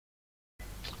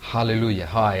Hallelujah.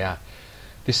 Hi,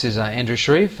 this is Andrew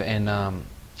Sharif, and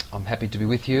I'm happy to be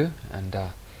with you. And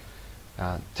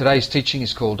today's teaching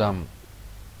is called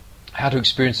How to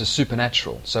Experience the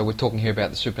Supernatural. So we're talking here about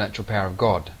the supernatural power of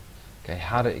God. Okay,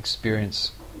 how to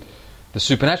experience the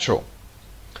supernatural.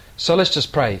 So let's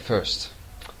just pray first.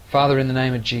 Father, in the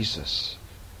name of Jesus,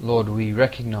 Lord, we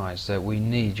recognize that we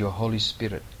need your Holy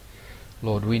Spirit.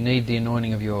 Lord, we need the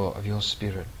anointing of your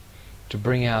Spirit to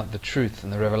bring out the truth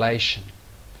and the revelation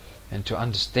and to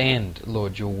understand,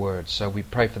 Lord, your word. So we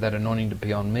pray for that anointing to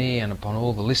be on me and upon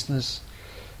all the listeners,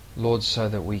 Lord, so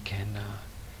that we can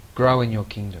grow in your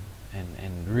kingdom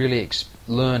and really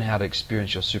learn how to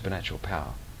experience your supernatural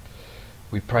power.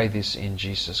 We pray this in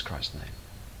Jesus Christ's name.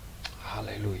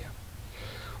 Hallelujah.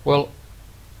 Well,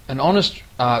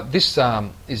 this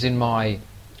is in my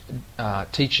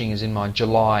teaching is in my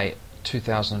July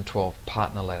 2012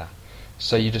 partner letter.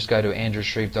 So you just go to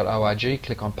andrewshreve.org,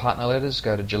 click on partner letters,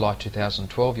 go to July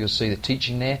 2012. You'll see the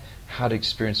teaching there, how to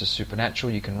experience the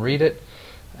supernatural. You can read it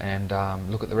and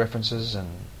look at the references, and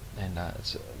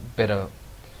it's a better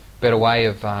way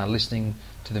of listening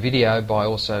to the video by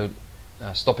also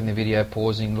stopping the video,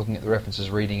 pausing, looking at the references,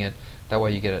 reading it. That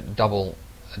way you get a double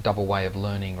way of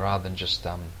learning rather than just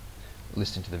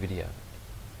listening to the video.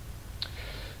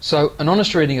 So an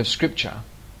honest reading of Scripture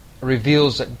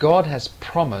reveals that God has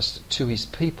promised to His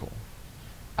people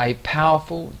a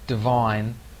powerful,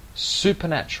 divine,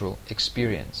 supernatural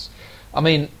experience. I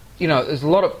mean, there's a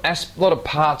lot of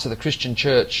parts of the Christian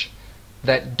church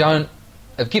that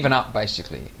have given up.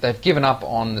 Basically, they've given up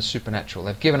on the supernatural.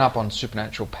 They've given up on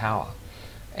supernatural power,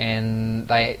 and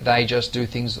they just do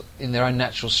things in their own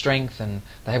natural strength. And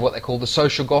they have what they call the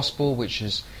social gospel, which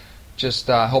is just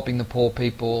helping the poor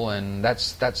people, and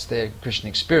that's their Christian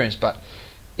experience. But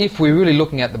if we're really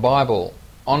looking at the Bible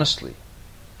honestly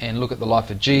and look at the life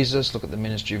of Jesus, look at the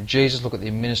ministry of Jesus, look at the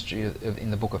ministry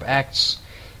in the book of Acts,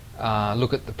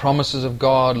 look at the promises of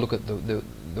God, look at the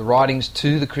writings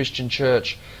to the Christian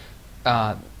church,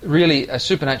 really a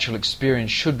supernatural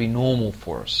experience should be normal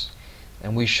for us.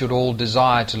 And we should all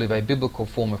desire to live a biblical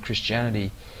form of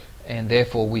Christianity, and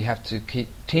therefore we have to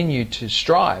continue to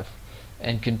strive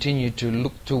and continue to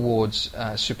look towards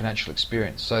supernatural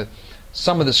experience. So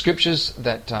some of the scriptures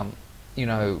that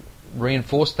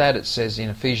reinforce that, it says in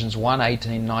Ephesians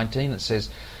 1:18-19, it says,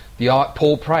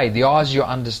 Paul prayed, the eyes of your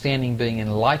understanding being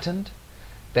enlightened,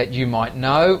 that you might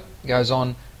know, goes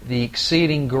on, the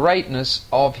exceeding greatness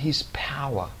of His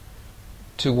power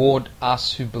toward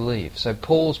us who believe. So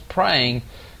Paul's praying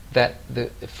that the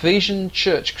Ephesian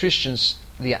church Christians,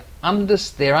 their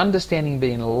understanding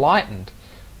be enlightened,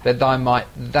 that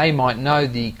they might know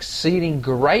the exceeding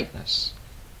greatness.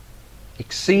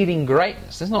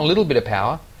 There's not a little bit of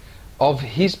power, of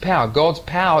His power, God's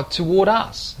power toward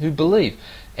us who believe.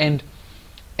 And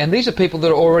these are people that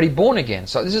are already born again.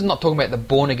 So this is not talking about the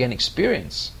born again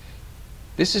experience.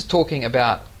 This is talking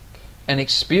about an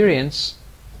experience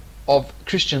of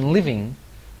Christian living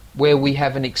where we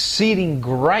have an exceeding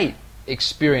great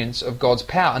experience of God's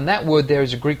power. And that word there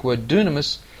is a Greek word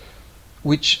dunamis,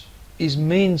 which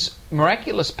means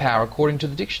miraculous power according to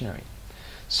the dictionary.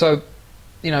 So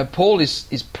Paul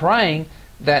is praying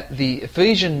that the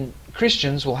Ephesian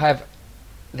Christians will have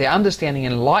their understanding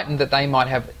enlightened, that they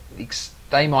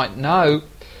might know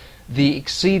the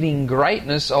exceeding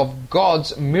greatness of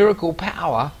God's miracle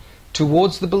power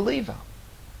towards the believer.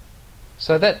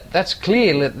 So that's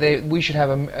clear that we should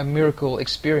have a miracle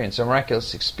experience, a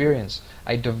miraculous experience,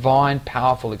 a divine,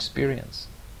 powerful experience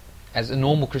as a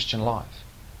normal Christian life.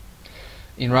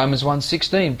 In Romans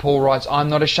 1:16, Paul writes, I'm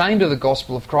not ashamed of the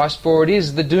gospel of Christ, for it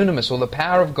is the dunamis, or the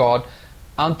power of God,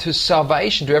 unto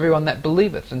salvation to everyone that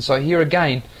believeth. And so here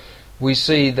again, we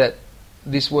see that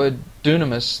this word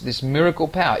dunamis, this miracle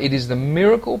power, it is the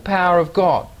miracle power of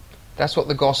God. That's what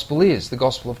the gospel is, the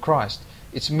gospel of Christ.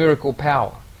 It's miracle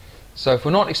power. So if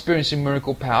we're not experiencing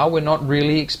miracle power, we're not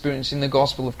really experiencing the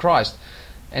gospel of Christ.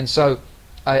 And so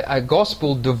a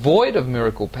gospel devoid of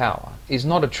miracle power is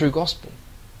not a true gospel.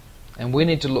 And we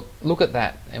need to look at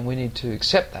that, and we need to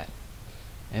accept that.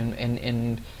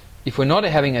 And if we're not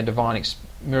having a divine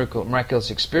miraculous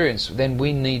experience, then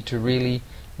we need to really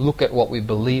look at what we're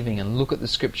believing and look at the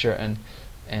Scripture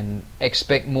and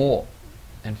expect more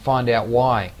and find out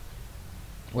why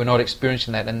we're not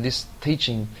experiencing that. And this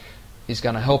teaching is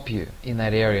going to help you in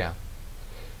that area.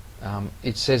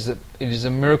 It says that it is a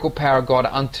miracle power of God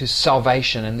unto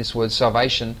salvation, and this word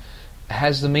salvation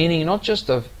has the meaning not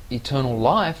just of eternal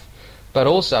life, but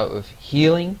also of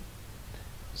healing,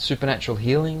 supernatural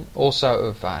healing, also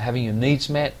of having your needs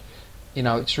met.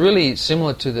 It's really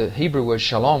similar to the Hebrew word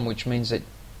shalom, which means that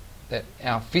that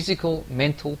our physical,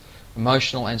 mental,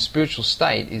 emotional and spiritual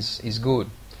state is good.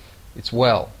 It's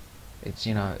well. It's,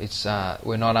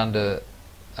 we're not under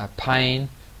pain,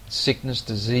 sickness,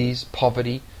 disease,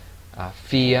 poverty,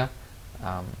 fear,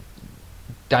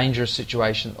 dangerous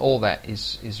situation. All that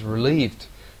is relieved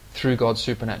through God's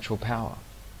supernatural power.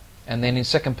 And then in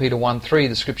 2 Peter 1:3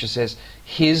 the scripture says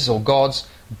His or God's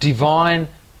divine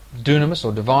dunamis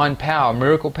or divine power,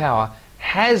 miracle power,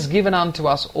 has given unto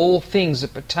us all things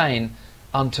that pertain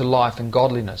unto life and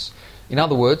godliness. In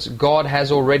other words, God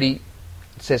has already,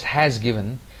 it says has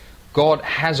given, God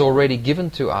has already given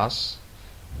to us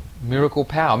miracle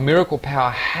power. Miracle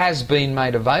power has been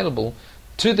made available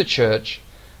to the church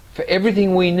for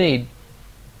everything we need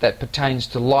that pertains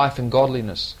to life and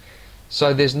godliness.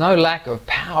 So there's no lack of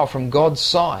power from God's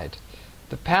side.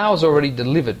 The power is already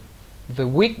delivered. The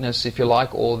weakness, if you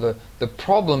like, or the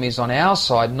problem is on our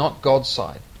side, not God's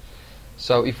side.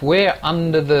 So if we're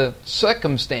under the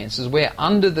circumstances, we're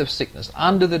under the sickness,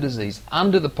 under the disease,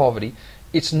 under the poverty,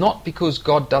 it's not because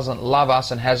God doesn't love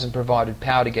us and hasn't provided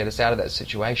power to get us out of that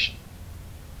situation.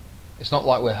 It's not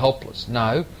like we're helpless.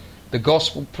 No, the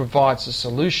gospel provides a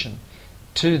solution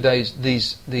to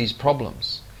these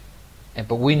problems.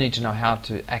 But we need to know how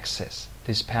to access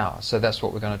this power. So that's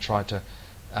what we're going to try to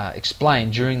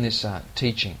explain during this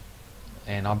teaching.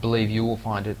 And I believe you will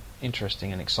find it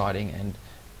interesting and exciting and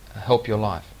help your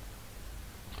life.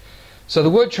 So the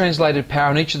word translated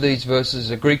power in each of these verses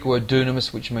is a Greek word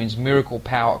dunamis, which means miracle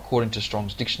power according to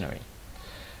Strong's dictionary.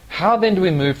 How then do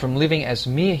we move from living as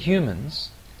mere humans,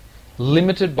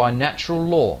 limited by natural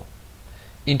law,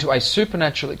 into a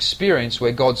supernatural experience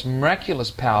where God's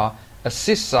miraculous power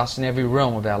assists us in every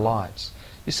realm of our lives?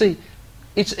 You see,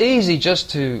 it's easy just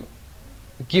to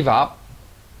give up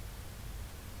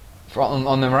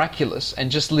on the miraculous and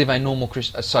just live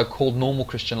a so-called normal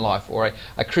Christian life, or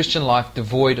a Christian life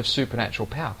devoid of supernatural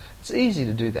power. It's easy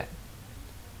to do that,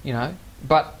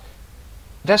 but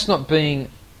that's not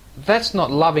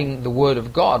loving the Word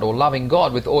of God or loving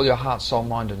God with all your heart, soul,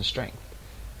 mind and strength.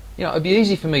 It'd be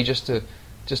easy for me just to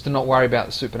not worry about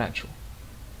the supernatural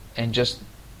and just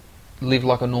live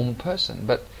like a normal person,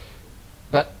 but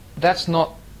that's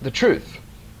not the truth.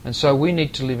 And so we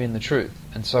need to live in the truth,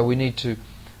 and so we need to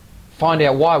find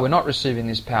out why we're not receiving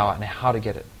this power and how to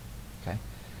get it. Okay,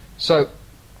 so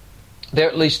there are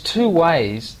at least two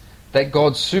ways that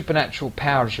God's supernatural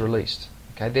power is released.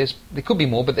 Okay, there could be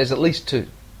more, but there's at least two.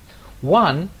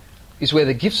 One is where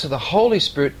the gifts of the Holy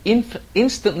Spirit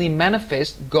instantly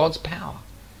manifest God's power.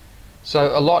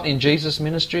 So a lot in Jesus'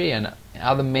 ministry and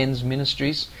other men's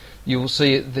ministries, you will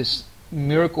see this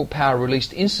miracle power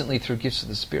released instantly through gifts of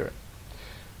the Spirit.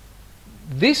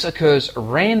 This occurs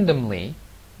randomly.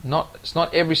 It's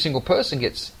not every single person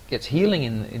gets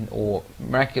healing or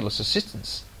miraculous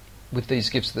assistance with these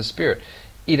gifts of the Spirit.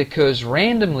 It occurs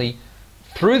randomly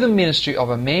through the ministry of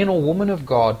a man or woman of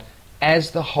God as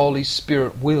the Holy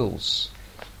Spirit wills.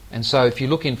 And so if you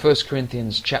look in 1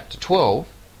 Corinthians chapter 12,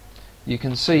 you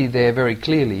can see there very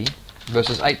clearly,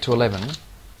 verses 8 to 11,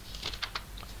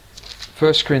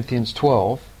 1 Corinthians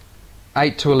 12,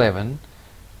 8 to 11,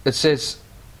 it says,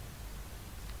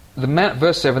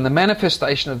 verse 7, the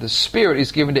manifestation of the Spirit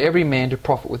is given to every man to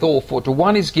profit withal, for to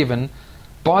one is given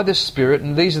by the Spirit,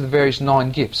 and these are the various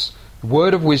 9 gifts: the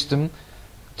word of wisdom,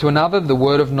 to another the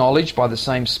word of knowledge by the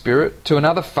same Spirit, to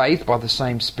another faith by the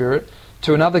same Spirit,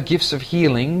 to another gifts of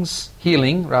healing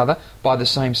by the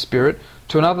same Spirit,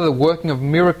 to another the working of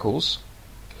miracles,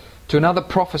 to another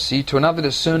prophecy, to another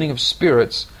discerning of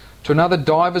spirits, to another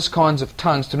divers kinds of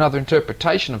tongues, to another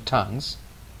interpretation of tongues.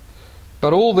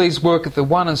 But all these worketh the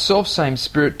one and self-same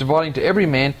Spirit, dividing to every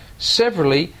man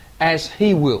severally as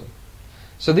He will.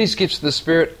 So these gifts of the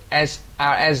Spirit are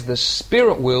as the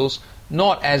Spirit wills,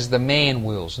 not as the man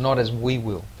wills, not as we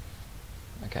will.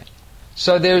 Okay.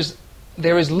 So there is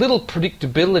little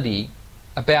predictability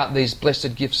about these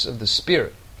blessed gifts of the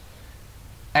Spirit,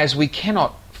 as we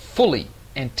cannot fully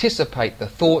anticipate the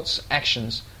thoughts,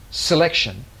 actions,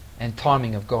 selection, and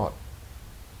timing of God.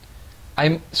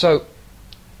 If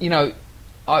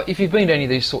you've been to any of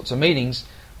these sorts of meetings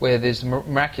where there's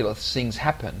miraculous things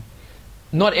happen,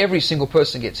 not every single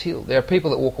person gets healed. There are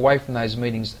people that walk away from those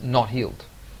meetings not healed.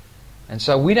 And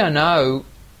so we don't know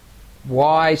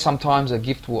why sometimes a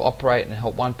gift will operate and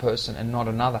help one person and not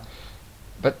another.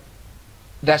 But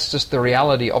that's just the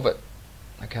reality of it.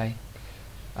 Okay.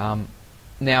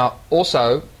 Now,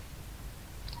 also,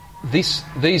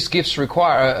 these gifts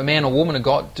require a man or woman of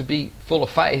God to be full of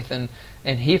faith and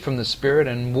hear from the Spirit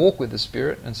and walk with the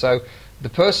Spirit. And so the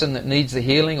person that needs the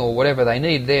healing or whatever they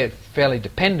need, they're fairly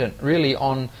dependent really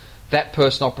on that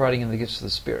person operating in the gifts of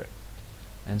the Spirit.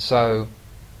 And so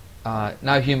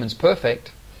no human's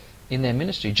perfect in their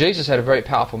ministry. Jesus had a very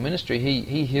powerful ministry.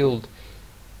 He healed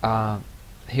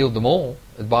them all,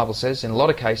 the Bible says. In a lot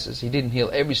of cases, he didn't heal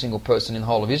every single person in the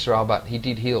whole of Israel, but he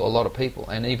did heal a lot of people.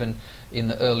 And even in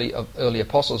the early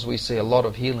apostles, we see a lot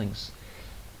of healings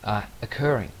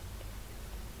occurring.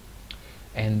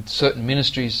 And certain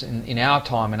ministries in our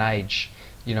time and age,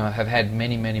 have had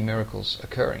many, many miracles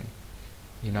occurring.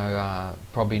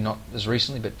 Probably not as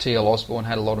recently, but T.L. Osborne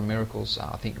had a lot of miracles.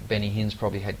 I think Benny Hinn's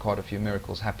probably had quite a few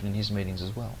miracles happen in his meetings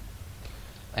as well.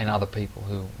 And other people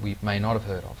who we may not have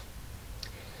heard of.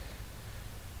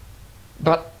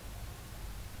 But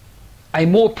I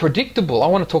want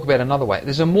to talk about another way.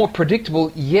 There's a more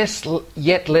predictable, yes,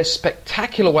 yet less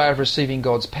spectacular way of receiving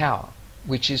God's power,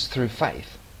 which is through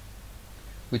faith,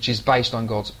 which is based on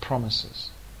God's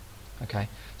promises. Okay?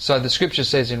 So the scripture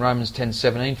says in Romans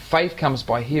 10:17, faith comes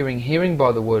by hearing, hearing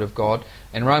by the word of God.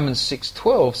 And Romans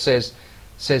 6:12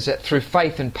 says that through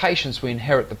faith and patience we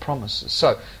inherit the promises.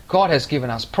 So God has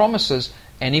given us promises,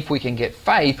 and if we can get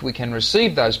faith, we can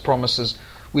receive those promises,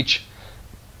 which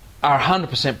are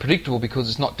 100% predictable because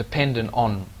it's not dependent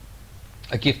on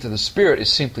a gift of the Spirit. It's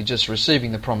simply just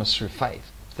receiving the promise through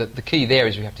faith. The key there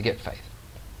is we have to get faith.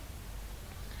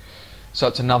 So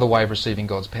it's another way of receiving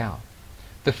God's power.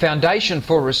 The foundation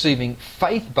for receiving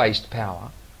faith-based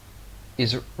power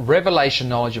is revelation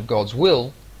knowledge of God's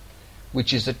will,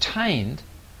 which is attained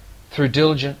through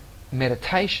diligent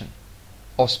meditation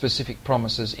of specific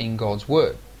promises in God's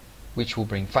Word, which will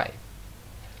bring faith,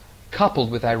 coupled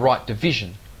with a right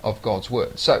division of God's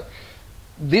Word. So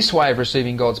this way of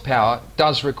receiving God's power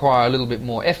does require a little bit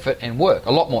more effort and work,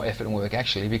 a lot more effort and work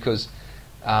actually, because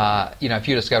if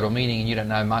you just go to a meeting and you don't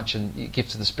know much and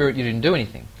gifts of the Spirit, you didn't do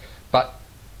anything. But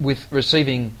with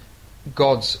receiving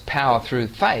God's power through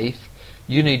faith,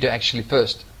 you need to actually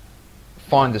first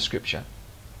find the Scripture,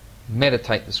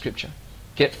 meditate the Scripture,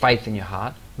 get faith in your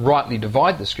heart, rightly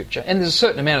divide the Scripture, and there's a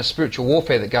certain amount of spiritual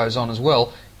warfare that goes on as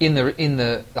well in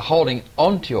the holding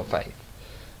on to your faith.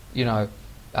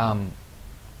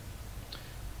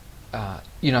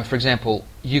 For example,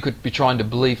 you could be trying to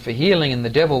believe for healing and the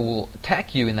devil will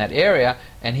attack you in that area,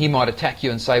 and he might attack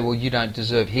you and say, well, you don't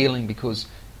deserve healing because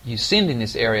you sinned in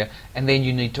this area, and then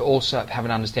you need to also have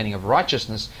an understanding of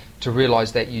righteousness to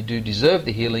realize that you do deserve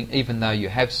the healing even though you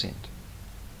have sinned,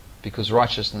 because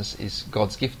righteousness is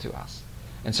God's gift to us.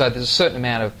 And so there's a certain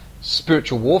amount of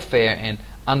spiritual warfare and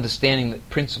understanding the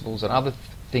principles and other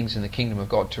things in the kingdom of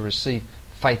God to receive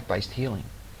faith-based healing.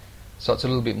 So it's a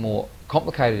little bit more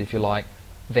complicated, if you like,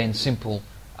 than simple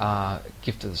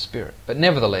gift of the Spirit. But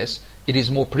nevertheless, it is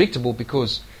more predictable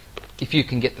because if you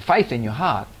can get the faith in your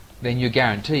heart, then you're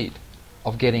guaranteed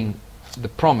of getting the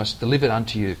promise delivered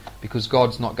unto you, because God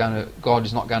is not going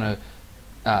to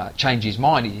change His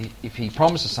mind. If He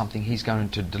promises something, He's going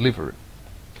to deliver it.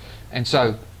 And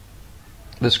so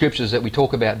the scriptures that we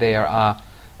talk about there are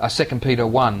 2 Peter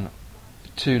 1,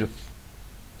 2 to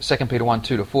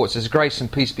 4. It says, grace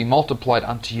and peace be multiplied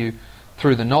unto you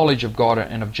through the knowledge of God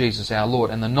and of Jesus our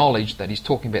Lord. And the knowledge that he's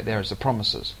talking about there is the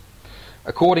promises.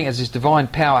 According as his divine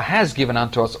power has given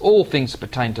unto us all things that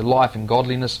pertain to life and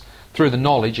godliness, through the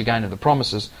knowledge, again, of the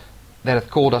promises, that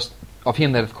hath called us, of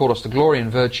him that hath called us to glory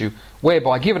and virtue,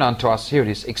 whereby given unto us, here it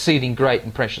is, exceeding great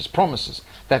and precious promises,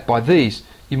 that by these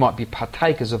you might be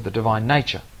partakers of the divine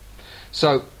nature.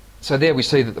 So there we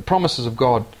see that the promises of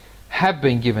God have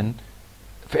been given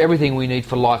for everything we need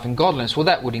for life and godliness. Well,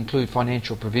 that would include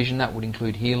financial provision, that would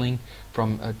include healing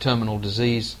from terminal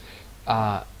disease,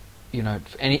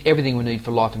 everything we need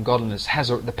for life and godliness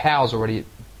the power's already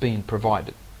been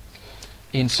provided.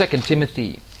 In 2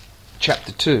 Timothy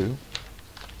chapter 2,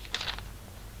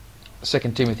 2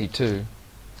 Timothy 2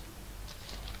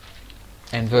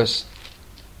 and verse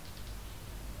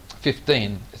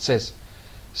 15, it says,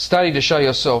 study to show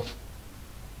yourself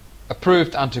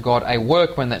approved unto God, a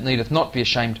workman that needeth not be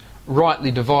ashamed,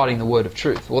 rightly dividing the word of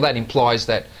truth. Well, that implies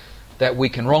that we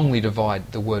can wrongly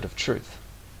divide the word of truth.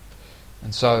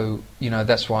 And so,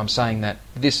 that's why I'm saying that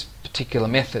this particular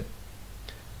method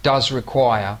does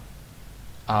require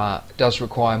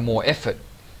more effort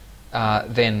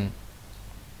than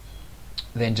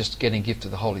just getting a gift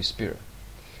of the Holy Spirit.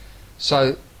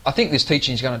 So I think this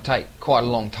teaching is going to take quite a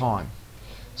long time.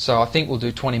 So I think we'll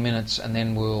do 20 minutes and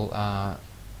then we'll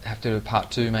have to do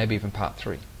part 2, maybe even part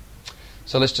 3.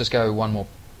 So let's just go one more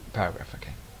paragraph,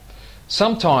 okay?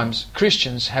 Sometimes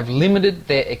Christians have limited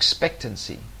their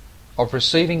expectancy of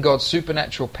receiving God's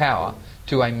supernatural power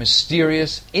to a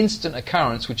mysterious, instant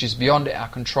occurrence which is beyond our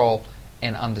control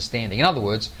and understanding. In other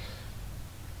words,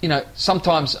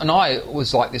 sometimes, and I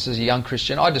was like this as a young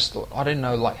Christian, I just thought, I didn't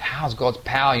know, like, how's God's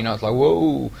power? It's like,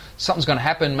 whoa, something's going to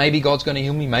happen. Maybe God's going to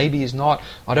heal me. Maybe He's not.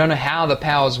 I don't know how the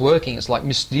power's working. It's like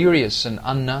mysterious and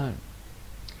unknown.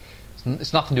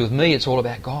 It's nothing to do with me. It's all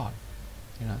about God.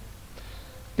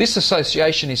 This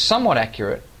association is somewhat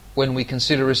accurate when we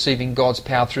consider receiving God's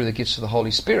power through the gifts of the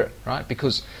Holy Spirit, right?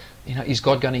 Because, is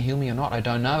God going to heal me or not? I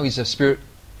don't know. Is the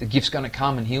gift's going to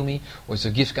come and heal me? Or is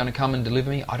the gift going to come and deliver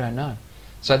me? I don't know.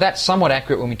 So that's somewhat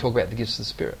accurate when we talk about the gifts of the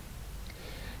Spirit.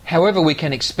 However, we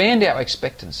can expand our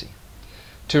expectancy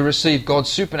to receive God's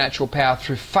supernatural power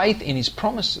through faith in His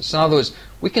promises. In other words,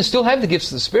 we can still have the gifts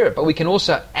of the Spirit, but we can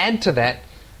also add to that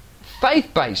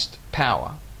faith-based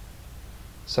power.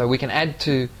 So we can add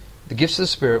to the gifts of the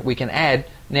Spirit, we can add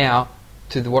now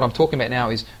to what I'm talking about now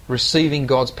is receiving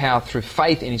God's power through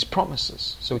faith in His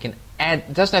promises. So we can add,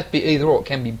 it doesn't have to be either or, it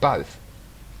can be both.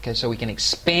 Okay, so we can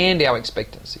expand our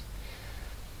expectancy.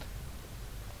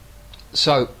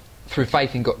 So, through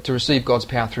faith in God, to receive God's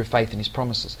power through faith in His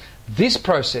promises. This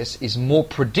process is more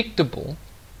predictable,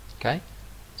 okay?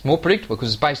 It's more predictable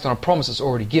because it's based on a promise that's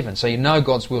already given. So you know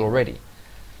God's will already.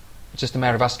 It's just a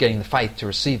matter of us getting the faith to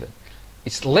receive it.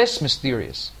 It's less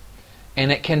mysterious. And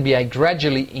it can be a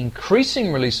gradually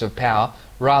increasing release of power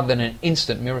rather than an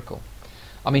instant miracle.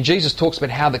 I mean, Jesus talks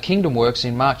about how the kingdom works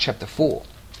in Mark chapter 4.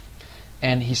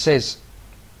 And He says,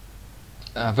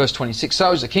 verse 26,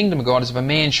 so is the kingdom of God as if a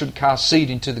man should cast seed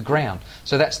into the ground.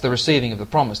 So that's the receiving of the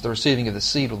promise, the receiving of the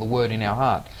seed or the word in our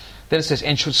heart. Then it says,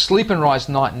 and should sleep and rise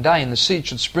night and day, and the seed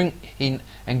should spring in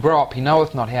and grow up, he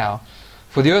knoweth not how.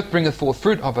 For the earth bringeth forth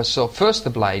fruit of herself, first the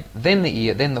blade, then the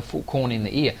ear, then the full corn in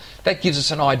the ear. That gives us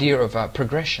an idea of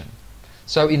progression.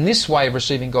 So in this way of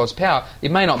receiving God's power, it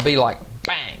may not be like,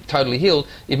 bang, totally healed.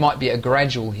 It might be a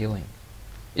gradual healing.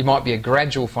 It might be a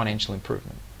gradual financial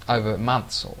improvement over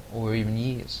months or even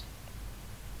years.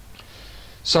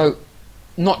 So,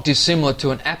 not dissimilar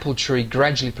to an apple tree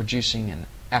gradually producing an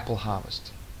apple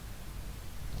harvest.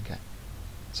 Okay,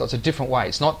 so it's a different way.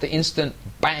 It's not the instant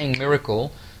bang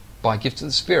miracle by gift of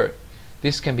the Spirit.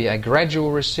 This can be a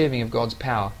gradual receiving of God's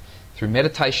power through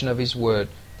meditation of His Word,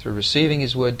 through receiving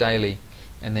His Word daily,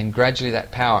 and then gradually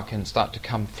that power can start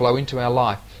to flow into our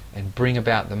life and bring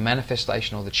about the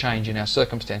manifestation or the change in our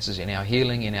circumstances, in our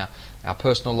healing, in our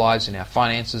personal lives, in our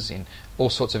finances, in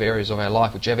all sorts of areas of our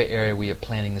life, whichever area we are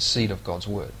planting the seed of God's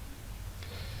Word.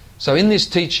 So in this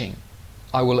teaching,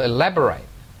 I will elaborate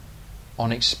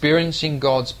on experiencing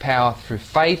God's power through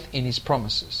faith in His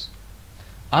promises.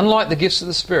 Unlike the gifts of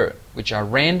the Spirit, which are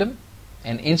random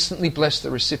and instantly bless the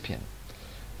recipient,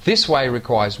 this way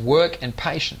requires work and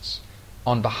patience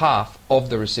on behalf of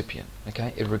the recipient.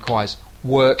 Okay, it requires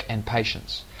work and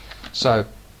patience. So,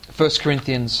 1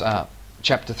 Corinthians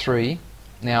chapter 3.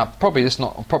 Now,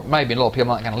 maybe a lot of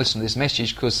people aren't going to listen to this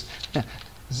message because it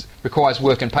requires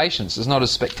work and patience. It's not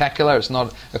as spectacular. It's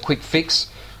not a quick fix,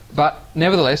 but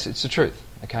nevertheless, it's the truth.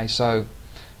 Okay, so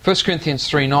 1 Corinthians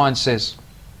 3:9 says,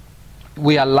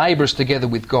 "We are labourers together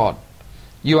with God.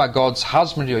 You are God's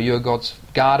husbandry, or you are God's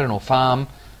garden or farm.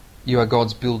 You are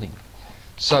God's building."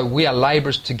 So we are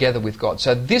labourers together with God.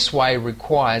 So this way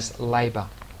requires labour.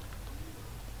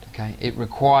 Okay, it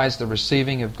requires the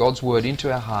receiving of God's Word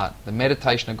into our heart, the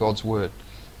meditation of God's Word,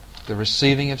 the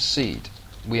receiving of seed.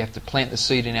 We have to plant the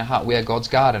seed in our heart. We are God's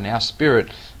garden. Our spirit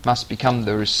must become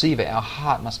the receiver. Our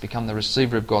heart must become the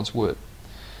receiver of God's Word.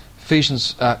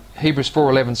 Hebrews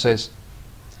 4:11 says,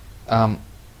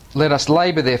 "Let us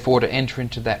labour therefore to enter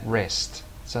into that rest."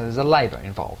 So there's a labour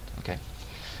involved. Okay.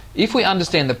 If we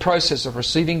understand the process of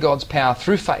receiving God's power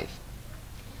through faith,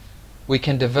 we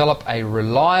can develop a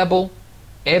reliable,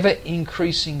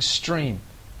 ever-increasing stream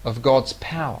of God's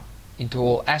power into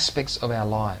all aspects of our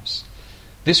lives.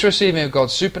 This receiving of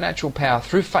God's supernatural power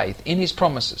through faith in His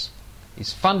promises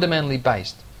is fundamentally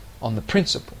based on the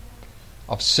principle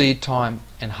of seed time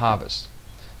and harvest.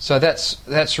 So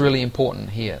that's really important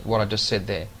here, what I just said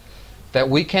there. That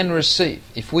we can receive,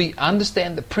 if we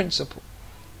understand the principle,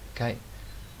 okay,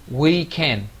 we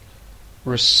can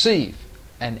receive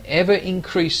an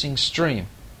ever-increasing stream,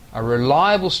 a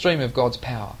reliable stream of God's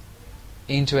power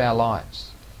into our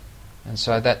lives. And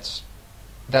so that's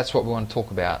what we want to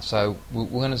talk about. So we're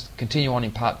going to continue on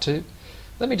in part 2.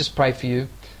 Let me just pray for you.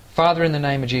 Father, in the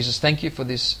name of Jesus, thank you for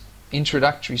this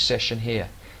introductory session here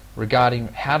regarding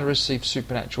how to receive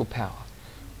supernatural power.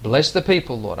 Bless the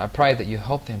people, Lord. I pray that you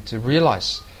help them to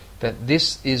realize that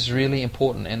this is really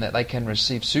important and that they can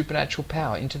receive supernatural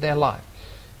power into their life,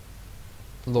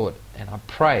 Lord. And I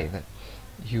pray that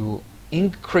you will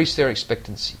increase their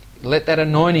expectancy. Let that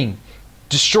anointing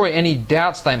destroy any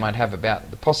doubts they might have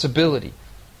about the possibility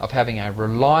of having a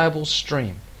reliable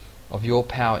stream of your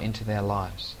power into their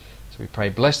lives. So we pray,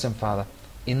 bless them, Father,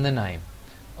 in the name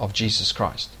of Jesus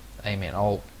Christ. Amen.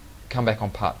 I'll come back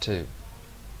on part 2.